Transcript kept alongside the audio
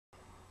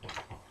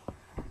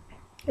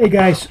Hey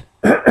guys,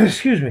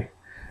 excuse me.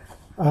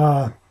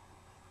 I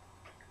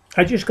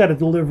just got a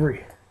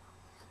delivery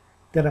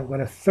that I'm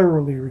going to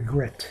thoroughly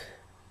regret.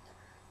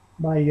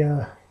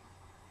 My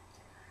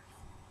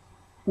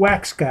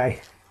wax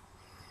guy,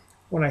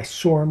 when I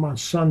saw him on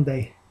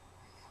Sunday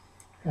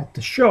at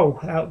the show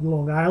out in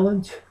Long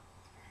Island,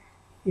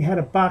 he had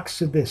a box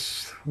of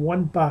this,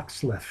 one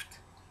box left.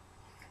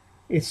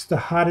 It's the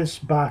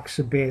hottest box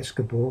of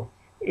basketball,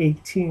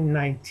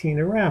 1819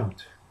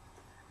 around.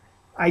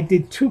 I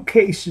did 2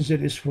 cases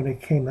of this when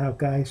it came out,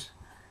 guys.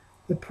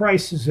 The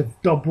prices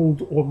have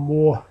doubled or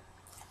more.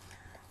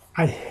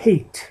 I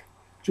hate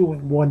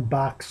doing one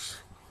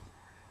box.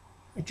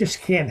 I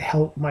just can't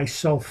help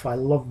myself. I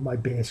love my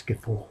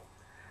basketball.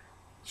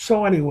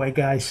 So anyway,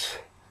 guys,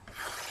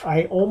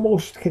 I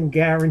almost can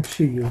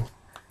guarantee you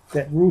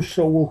that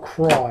Russo will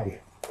cry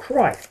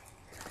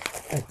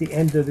at the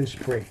end of this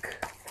break.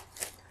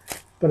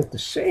 But at the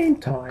same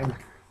time,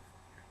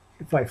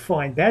 if I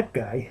find that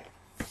guy,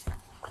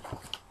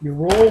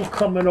 you're all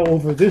coming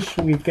over this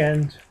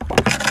weekend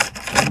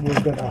and we're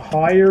going to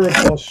hire a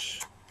bus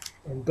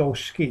and go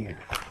skiing.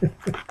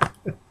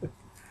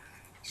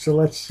 So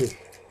let's see.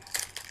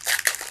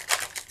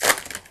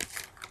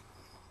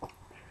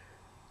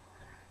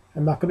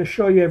 I'm not going to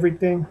show you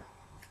everything,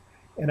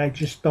 and I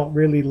just don't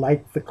really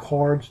like the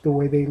cards the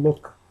way they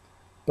look.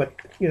 But,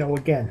 you know,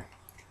 again,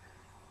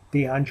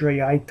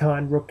 DeAndre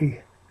Ayton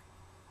rookie.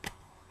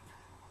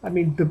 I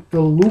mean,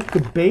 the Luka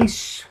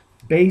base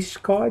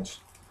cards,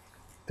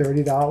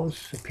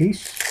 $30 a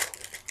piece.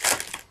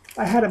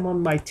 I had them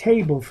on my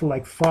table for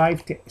like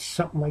 $5 to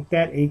something like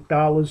that,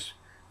 $8 a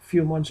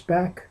few months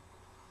back.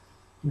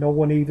 No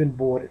one even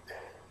bought it.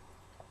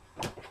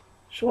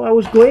 So I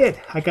was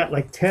glad. I got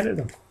like 10 of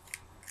them.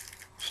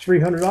 It's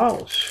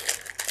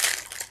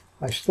 $300.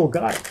 I still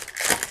got it.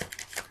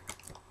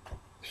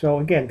 So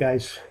again,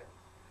 guys,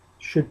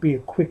 should be a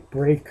quick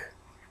break.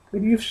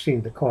 But you've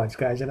seen the cards,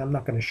 guys, and I'm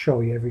not going to show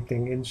you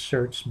everything.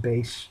 Inserts,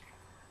 base.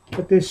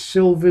 But there's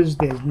silvers,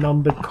 there's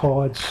numbered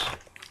cards.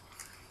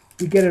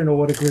 You get an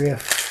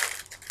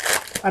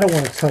autograph. I don't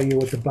want to tell you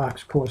what the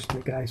box cost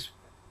me, guys.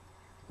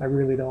 I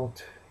really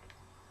don't.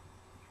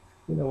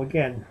 You know,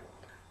 again,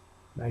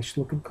 nice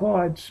looking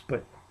cards,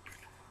 but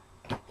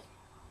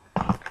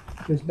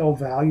there's no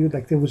value.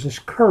 Like there was this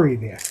Curry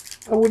there.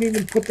 I wouldn't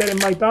even put that in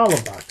my dollar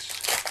box.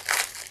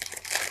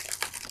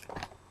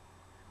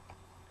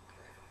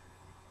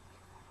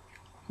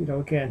 You know,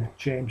 again,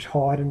 James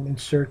Harden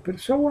insert, but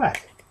so what?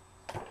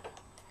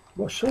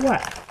 Well, so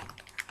what?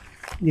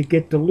 You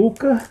get the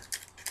Luka,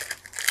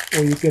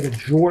 or you get a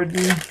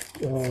Jordan,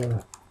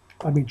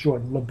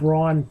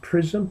 LeBron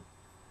Prism.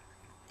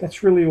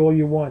 That's really all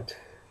you want.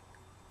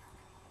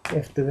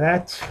 After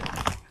that,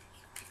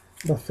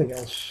 nothing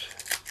else.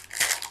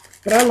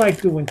 But I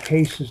like doing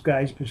cases,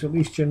 guys, because at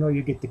least you know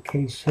you get the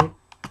case hit,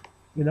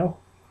 you know?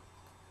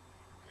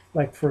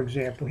 Like, for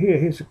example,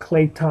 here's a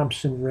Klay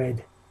Thompson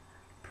red.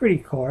 Pretty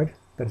card,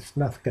 but it's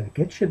not going to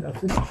get you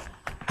nothing.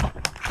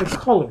 The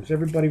colors.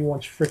 Everybody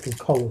wants freaking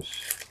colors.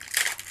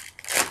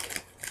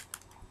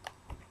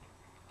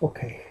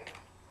 Okay.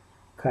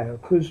 Kyle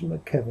Kuzma,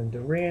 Kevin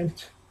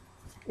Durant.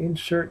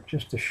 Insert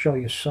just to show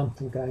you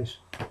something, guys.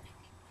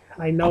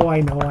 I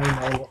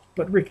know.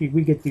 But Ricky,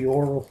 we get the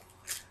oral.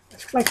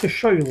 I'd like to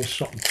show you a little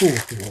something cool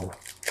with the oral.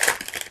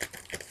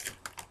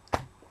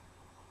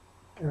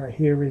 All right,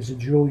 here is a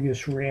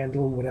Julius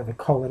Randle, whatever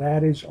color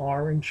that is,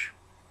 orange.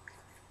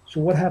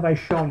 So what have I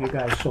shown you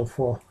guys so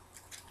far?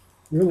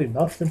 Really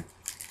nothing.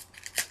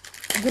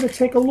 I'm going to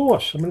take a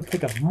loss. I'm going to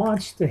take a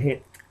monster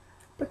hit.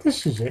 But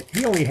this is it.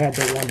 He only had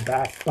the one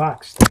back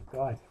box, thank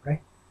God,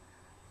 right?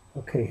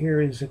 Okay,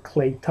 here is a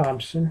Klay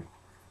Thompson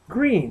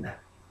green.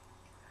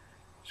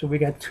 So we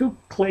got 2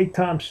 Klay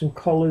Thompson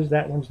colors.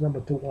 That one's number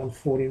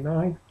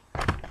 149.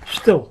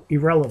 Still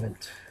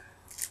irrelevant.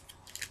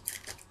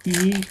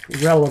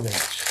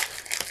 Irrelevant.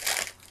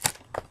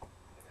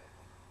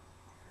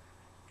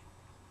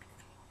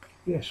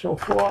 Yeah, so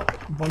far,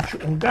 a bunch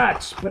of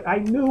dots. But I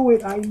knew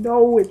it. I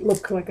know it.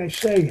 Look, like I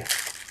say,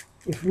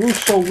 if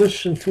Russo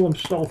listened to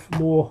himself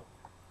more,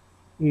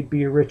 he'd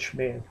be a rich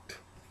man.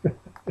 I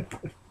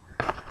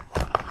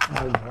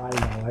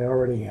know. I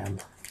already am.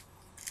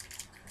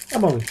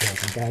 I'm only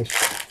joking, guys.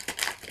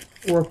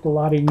 Worked a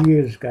lot of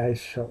years, guys.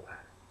 So,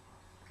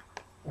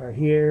 right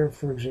here,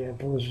 for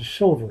example, is a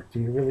silver. Do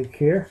you really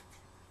care?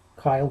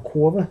 Kyle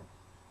Korver.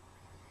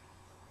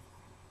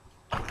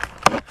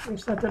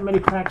 There's not that many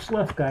packs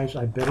left, guys.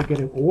 I better get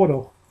an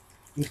auto.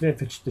 Even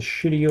if it's the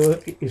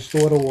shittiest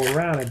auto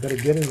around, I better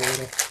get an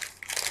auto.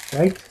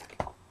 Right?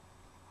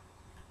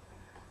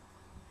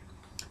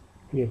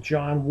 Here,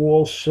 John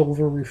Wall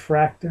silver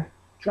refractor.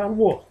 John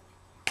Wall.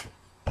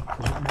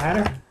 Does it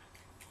matter?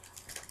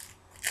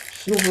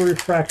 Silver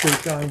refractor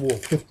John Wall,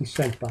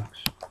 50-cent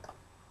box.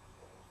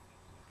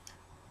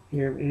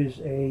 Here is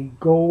a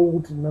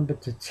gold number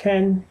to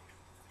 10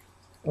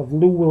 of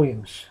Lou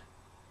Williams.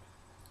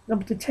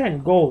 Number to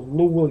 10, gold,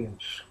 Lou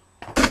Williams.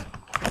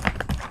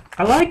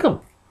 I like him.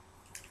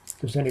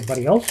 Does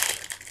anybody else?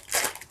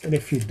 And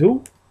if you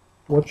do,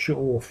 what's your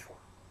offer?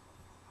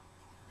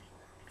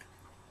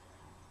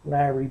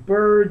 Larry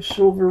Bird,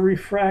 silver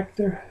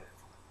refractor.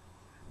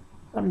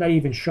 I'm not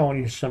even showing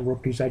you some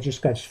rookies. I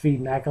just got Svi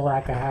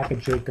Nagalaka, Hacker,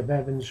 Jacob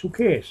Evans. Who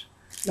cares?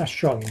 Not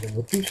showing you the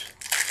rookies.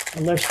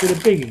 Unless they're the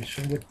biggies,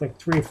 and with like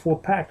 3 or 4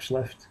 packs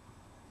left.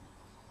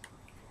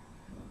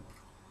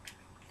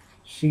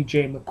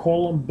 CJ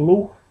McCollum,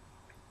 blue.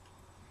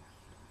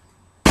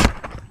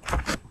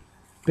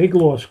 Big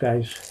loss,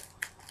 guys.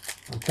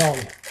 I'm telling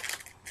you.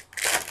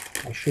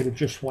 I should have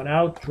just went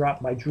out,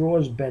 dropped my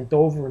drawers, bent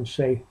over, and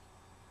say,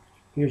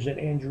 here's an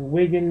Andrew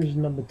Wiggins,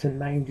 number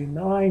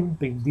 1099.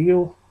 Big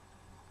deal.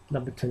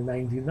 Number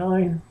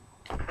 1099.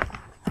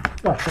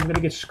 Watch, I'm going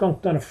to get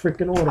skunked on a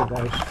freaking order,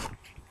 guys.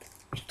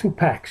 There's 2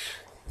 packs.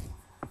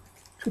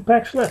 2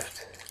 packs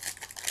left.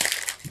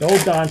 No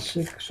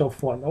Doncic so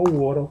far. No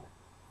Wardle.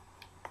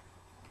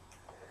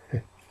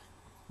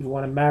 You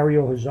want a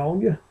Mario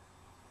Hezonja?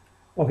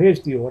 Oh,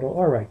 here's the auto.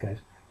 All right, guys.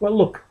 Well,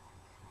 look.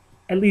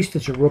 At least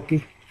it's a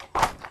rookie.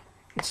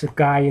 It's a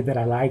guy that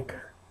I like.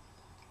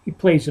 He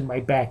plays in my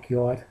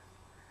backyard.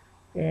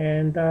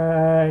 And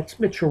it's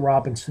Mitchell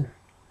Robinson.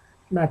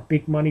 Not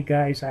big money,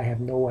 guys. I have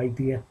no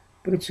idea.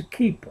 But it's a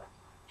keeper.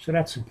 So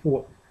that's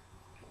important.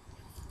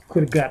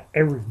 Could have got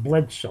Eric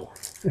Bledsoe.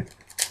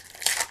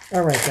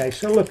 All right, guys.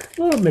 So look,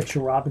 little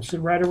Mitchell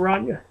Robinson right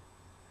around you.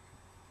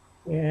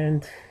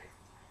 And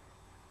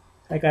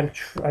I got a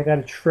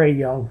Trae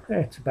Young.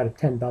 It's about a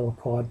 $10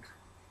 card.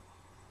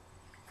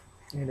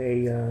 And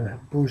a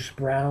Bruce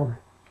Brown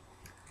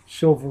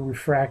silver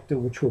refractor,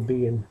 which will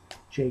be in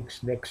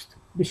Jake's next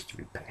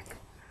mystery pack.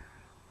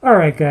 All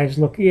right, guys.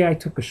 Look, yeah, I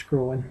took a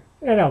screw in.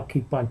 And I'll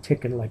keep on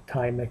ticking like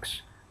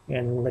Timex.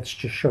 And let's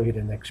just show you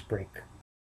the next break.